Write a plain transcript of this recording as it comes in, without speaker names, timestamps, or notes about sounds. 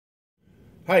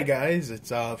Hi guys,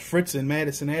 it's Fritz and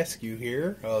Madison Askew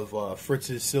here of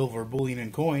Fritz's Silver Bullion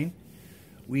and Coin.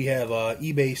 We have a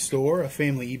eBay store, a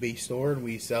family eBay store, and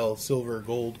we sell silver,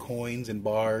 gold coins and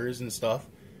bars and stuff.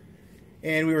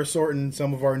 And we were sorting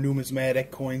some of our numismatic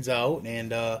coins out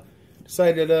and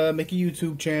decided to make a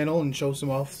YouTube channel and show some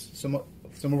of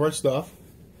our stuff.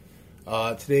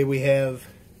 Today we have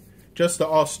just the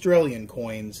Australian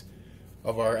coins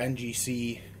of our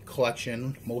NGC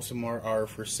collection. Most of them are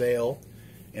for sale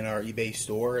in our eBay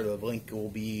store. The link will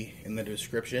be in the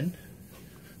description,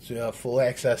 so you have full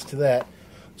access to that.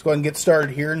 Let's go ahead and get started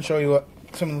here and show you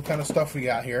some of the kind of stuff we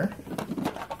got here.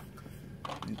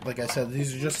 Like I said,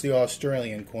 these are just the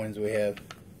Australian coins we have.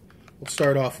 We'll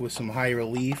start off with some high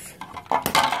relief.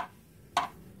 Got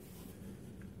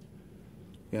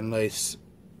a nice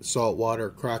saltwater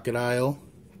crocodile,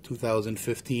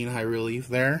 2015 high relief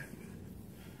there.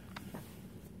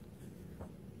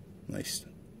 Nice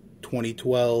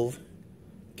 2012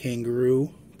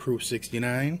 kangaroo, proof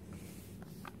 69.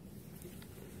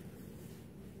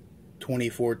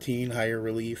 2014 higher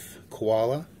relief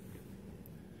koala.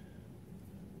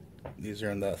 These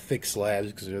are in the thick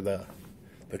slabs because they're the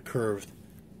curved.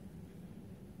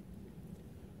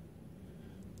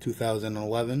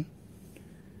 2011.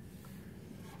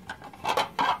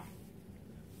 Of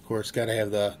course, got to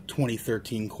have the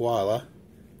 2013 koala,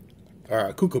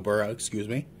 or kookaburra, excuse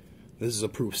me. This is a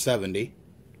proof 70.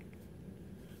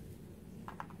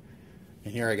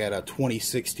 And here I got a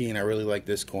 2016. I really like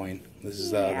this coin. This is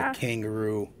the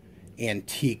kangaroo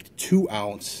antiqued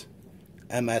 2-ounce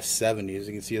MS70. As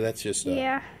you can see, that's just really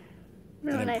an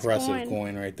nice impressive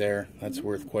coin right there. That's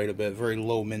worth quite a bit. Very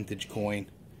low mintage coin.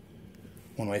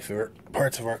 One of my favorite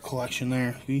parts of our collection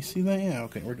there. Do you see that? Yeah,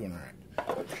 okay, we're doing all right.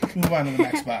 Let's move on to the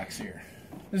next box here.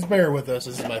 Just bear with us.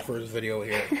 This is my first video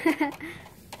here.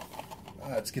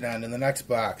 Let's get on to the next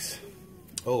box.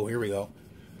 Oh, here we go.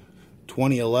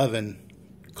 2011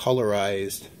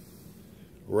 colorized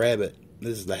rabbit.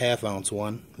 This is the half-ounce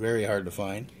one. Very hard to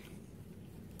find.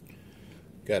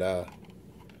 Got a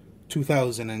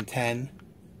 2010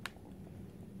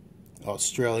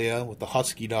 Australia with the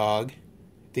Husky Dog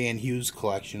Dan Hughes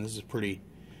collection. This is a pretty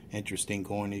interesting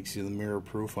coin. You can see the mirror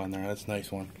proof on there. That's a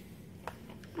nice one.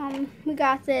 We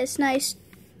got this nice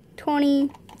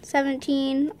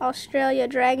 2017 Australia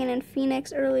Dragon and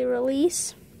Phoenix early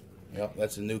release. Yep,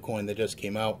 that's a new coin that just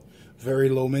came out. Very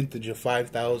low mintage of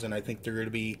 5,000. I think they're going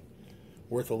to be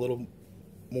worth a little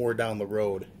more down the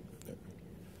road.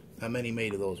 Not many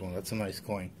made of those ones. That's a nice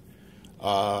coin.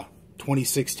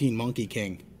 2016 Monkey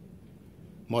King.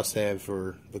 Must have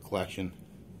for the collection.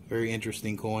 Very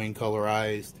interesting coin,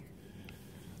 colorized.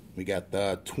 We got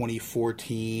the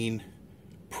 2014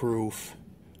 proof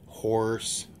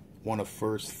horse. One of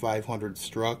first 500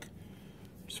 struck.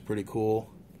 It's pretty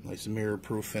cool. Nice mirror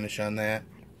proof finish on that.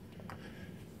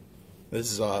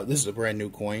 This is a brand new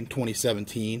coin,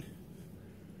 2017.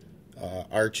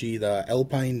 Archie the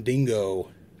Alpine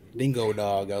Dingo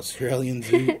Dog Australian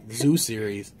Zoo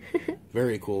Series.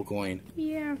 Very cool coin.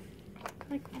 Yeah,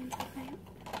 I like coins like that.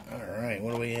 All right,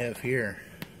 what do we have here?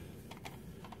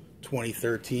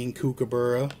 2013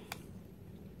 Kookaburra.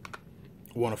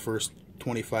 One of first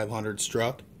 2,500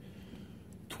 struck.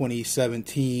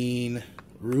 2017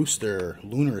 Rooster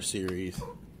Lunar Series.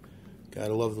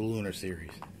 Gotta love the Lunar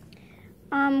Series.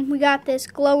 We got this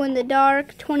glow in the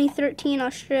dark 2013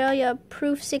 Australia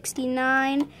proof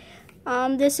 69.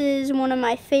 This is one of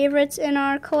my favorites in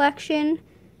our collection.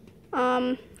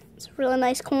 It's a really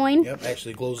nice coin. Yep,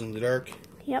 actually glows in the dark.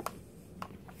 Yep.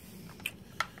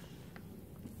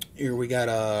 Here we got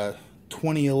a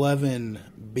 2011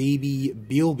 Baby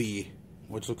Bilby,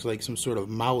 which looks like some sort of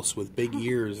mouse with big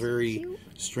ears. Very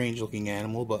strange looking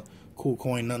animal, but cool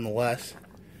coin nonetheless.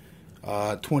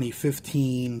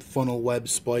 2015 Funnel Web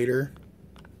Spider.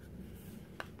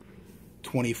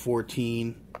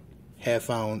 2014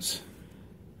 half-ounce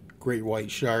Great White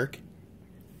Shark.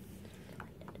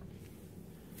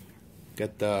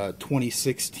 Got the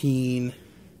 2016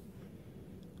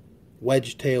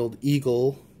 Wedge-tailed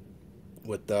Eagle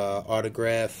with the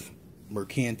autograph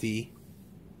Mercanti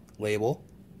label.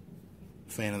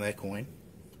 Fan of that coin.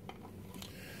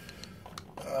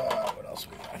 What else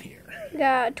we got here? We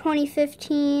got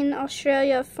 2015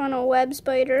 Australia Funnel Web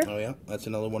Spider. Oh yeah, that's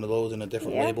another one of those in a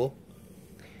different label.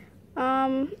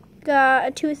 Got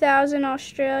a 2000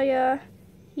 Australia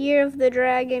Year of the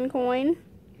Dragon coin.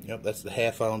 Yep, that's the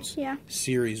half-ounce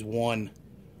Series 1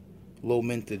 low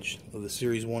mintage of the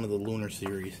Series 1 of the Lunar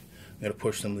Series. I'm going to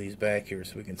push some of these back here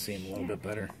so we can see them a little bit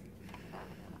better.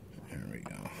 There we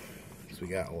go. So we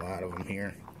got a lot of them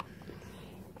here.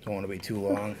 Don't want to be too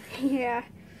long. Yeah.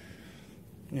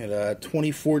 We got a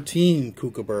 2014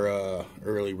 Kookaburra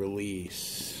early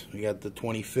release. We got the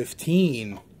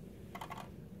 2015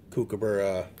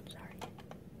 Kookaburra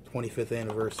 25th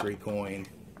anniversary coin.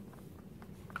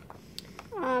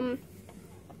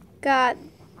 Got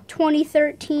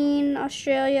 2013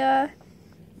 Australia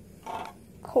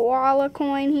koala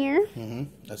coin here.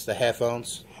 That's the half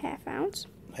ounce. Half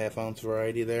ounce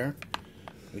variety there.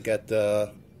 We got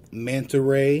the manta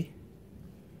ray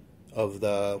of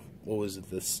the, what was it,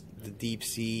 the deep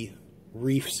sea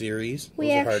reef series. Those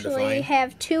We are hard to actually find.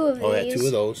 have two of these. Oh, yeah, two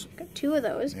of those. Got two of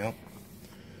those. Yep.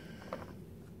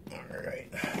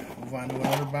 Alright. Move on to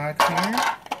another box here.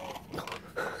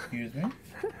 Excuse me.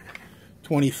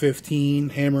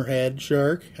 2015 Hammerhead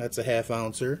Shark. That's a half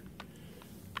ouncer.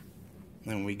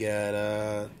 Then we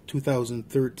got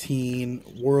 2013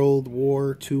 World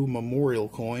War II Memorial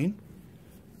Coin.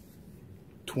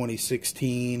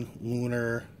 2016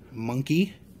 Lunar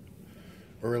Monkey.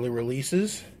 Early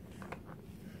releases.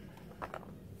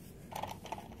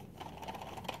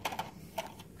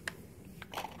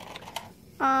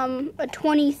 A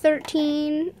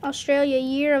 2013 Australia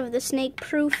Year of the Snake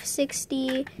Proof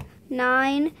 69.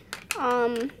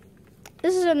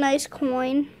 This is a nice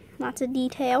coin. Lots of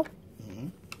detail.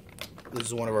 This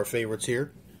is one of our favorites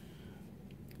here.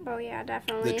 Oh yeah,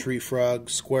 definitely. The tree frog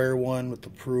square one with the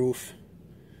proof.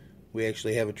 We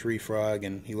actually have a tree frog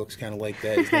and he looks kind of like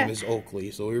that. His name is Oakley,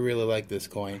 so we really like this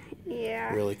coin.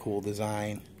 Yeah. Really cool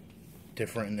design.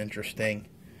 Different and interesting.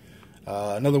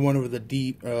 Another one of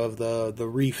the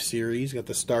reef series. Got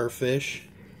the starfish.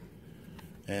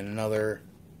 And another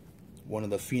one of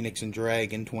the Phoenix and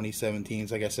Dragon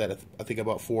 2017s. Like I said, I think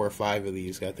about 4 or 5 of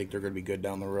these. I think they're going to be good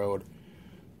down the road.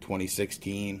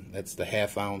 2016. That's the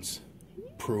half ounce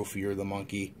proof. You're the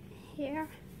monkey. Yeah.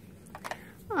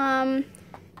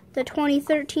 The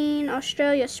 2013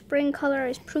 Australia Spring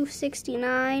Colorized Proof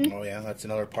 69. Oh yeah, that's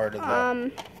another part of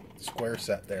the square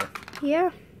set there.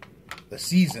 Yeah. The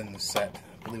season set.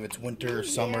 I believe it's winter,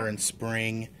 summer, and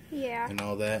spring. Yeah. And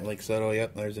all that. Like so, oh,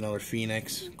 yep, there's another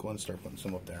Phoenix. Go ahead and start putting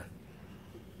some up there.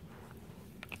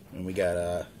 And we got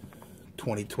a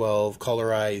 2012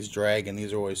 Colorized Dragon.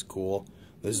 These are always cool.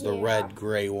 This is the red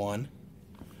gray one.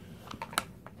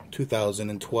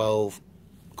 2012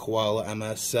 Koala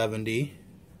MS70.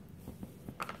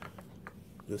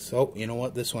 This, oh, you know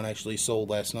what? This one actually sold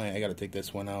last night. I got to take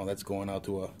this one out. That's going out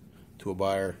to a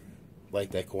buyer.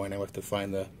 Like that coin. I have to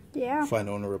find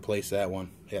one to replace that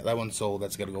one. Yeah, that one sold.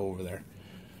 That's got to go over there.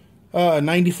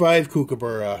 95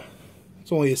 Kookaburra.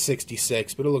 It's only a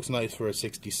 66, but it looks nice for a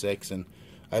 66. And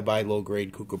I buy low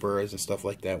grade Kookaburras and stuff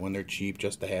like that when they're cheap,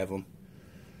 just to have them.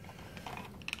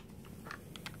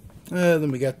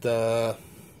 Then we got the,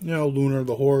 Lunar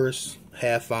the horse,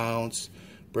 half ounce,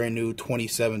 brand new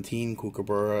 2017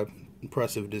 Kookaburra.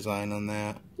 Impressive design on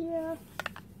that. Yeah.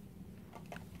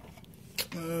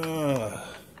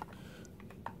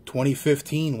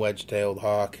 2015 wedge-tailed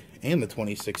hawk and the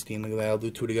 2016. Look at that. I'll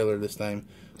do two together this time.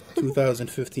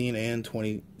 2015 and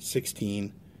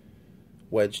 2016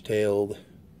 wedge-tailed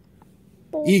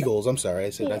eagles. I'm sorry, I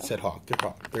said hawk. They're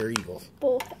hawk. They're eagles.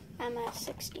 Both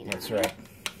MS69. That's right.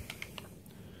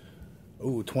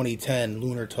 Ooh, 2010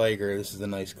 Lunar Tiger. This is a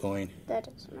nice coin. That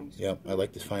is nice. Yep, I'd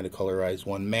like to find a colorized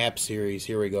one. Map series.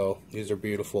 Here we go. These are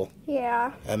beautiful.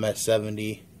 Yeah.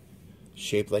 MS70.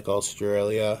 Shaped like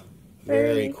Australia.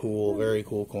 Very cool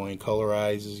coin.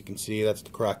 Colorized, as you can see. That's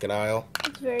the crocodile.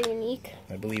 It's very unique.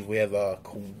 I believe we have a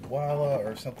koala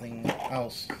or something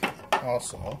else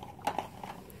also.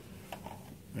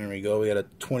 There we go. We got a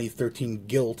 2013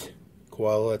 gilt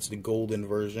koala. That's the golden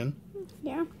version.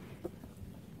 Yeah.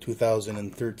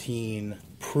 2013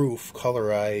 proof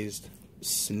colorized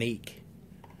snake.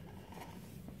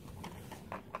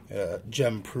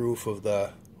 Gem proof of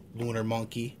the lunar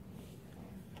monkey.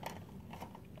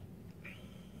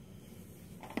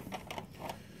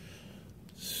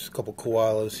 A couple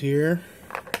koalas here.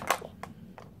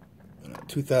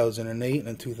 2008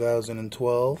 and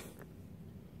 2012.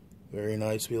 Very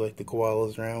nice. We like the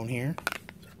koalas around here.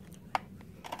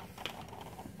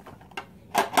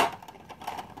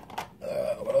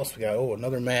 What else we got? Oh,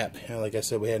 another map. Yeah, like I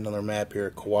said, we had another map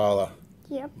here. Koala.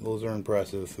 Yep. Those are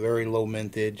impressive. Very low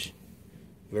mintage.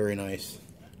 Very nice.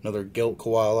 Another gilt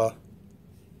koala.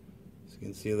 As you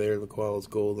can see there, the koala's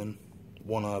golden.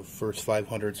 One of first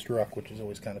 500 struck, which is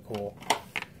always kind of cool.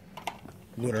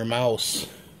 Lunar mouse.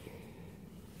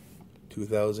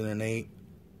 2008.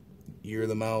 Year of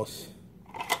the mouse.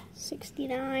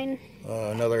 69.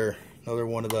 Another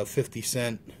one of the 50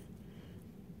 cent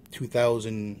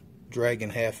 2000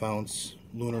 Dragon half ounce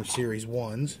Lunar Series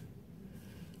 1s.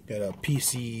 Got a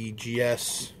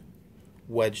PCGS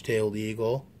wedge-tailed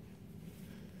eagle.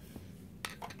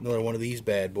 Another one of these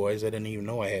bad boys. I didn't even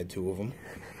know I had two of them.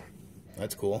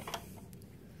 That's cool.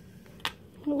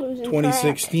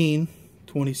 2016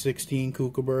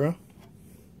 Kookaburra.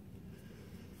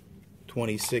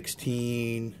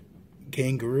 2016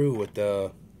 Kangaroo with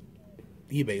the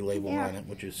eBay label on it,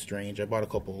 which is strange. I bought a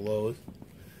couple of those.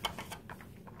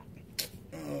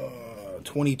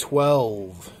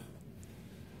 2012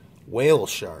 Whale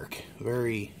Shark.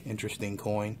 Very interesting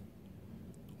coin.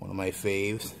 One of my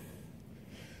faves.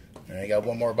 And I got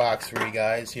one more box for you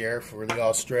guys here for the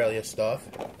Australia stuff.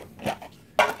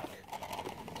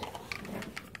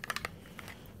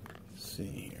 Let's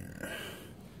see here.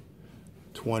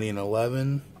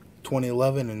 2011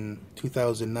 and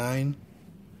 2009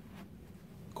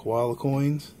 koala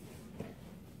coins.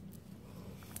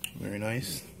 Very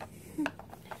nice.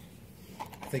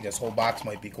 I think this whole box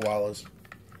might be koalas.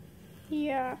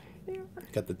 Yeah.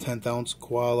 Got the 10th ounce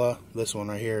koala. This one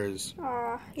right here is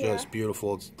just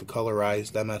beautiful. It's the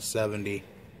colorized MS-70.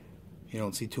 You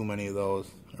don't see too many of those.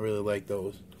 I really like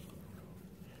those.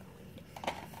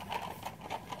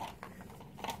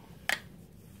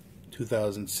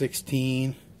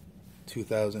 (2016)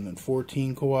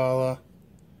 2014 koala.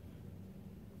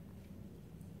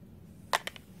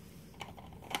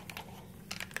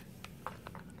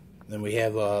 Then we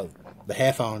have the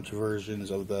half-ounce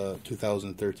versions of the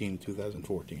 2013 and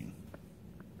 2014.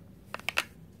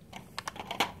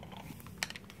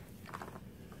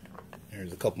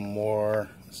 There's a couple more.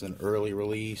 It's an early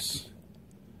release.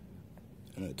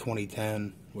 And a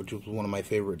 2010, which was one of my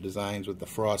favorite designs with the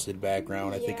frosted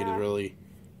background. I think it is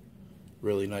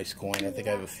really nice coin. I think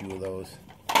I have a few of those.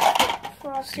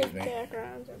 Frosted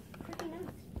backgrounds are pretty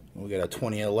nice. We got a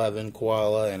 2011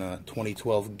 koala and a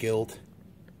 2012 gilt.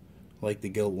 I like the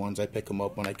gilt ones. I pick them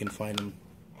up when I can find them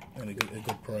at a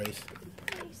good price.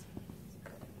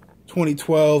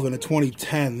 2012 and a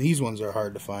 2010. These ones are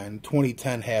hard to find.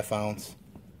 2010 half ounce.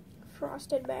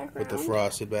 Frosted background. With the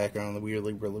frosted background. We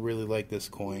really like this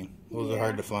coin. Those are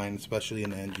hard to find, especially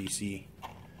in the NGC.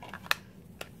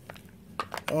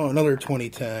 Oh, another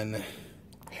 2010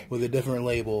 with a different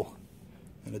label.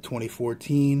 And a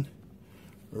 2014.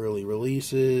 Early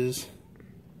releases.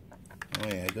 Oh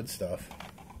yeah, good stuff.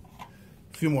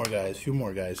 A few more guys.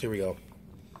 Here we go.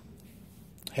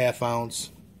 Half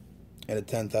ounce and a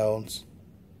 10th ounce.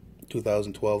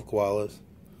 2012 koalas.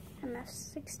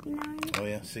 MS-69. Oh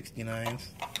yeah, 69s.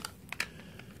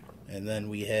 And then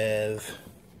we have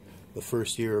the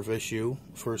first year of issue,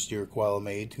 first year koala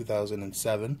made,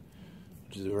 2007,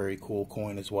 which is a very cool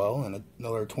coin as well. And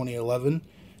another 2011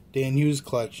 Dan Hughes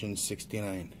collection,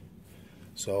 69.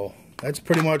 So that's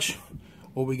pretty much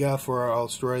what we got for our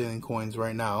Australian coins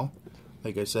right now.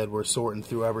 Like I said, we're sorting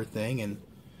through everything, and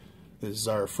this is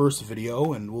our first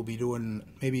video, and we'll be doing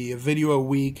maybe a video a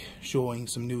week showing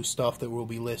some new stuff that we'll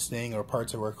be listing or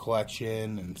parts of our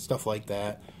collection and stuff like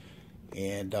that.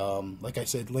 And like I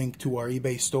said, link to our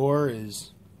eBay store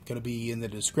is going to be in the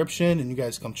description, and you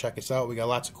guys come check us out. We got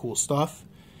lots of cool stuff.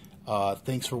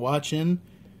 Thanks for watching,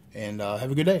 and have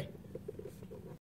a good day.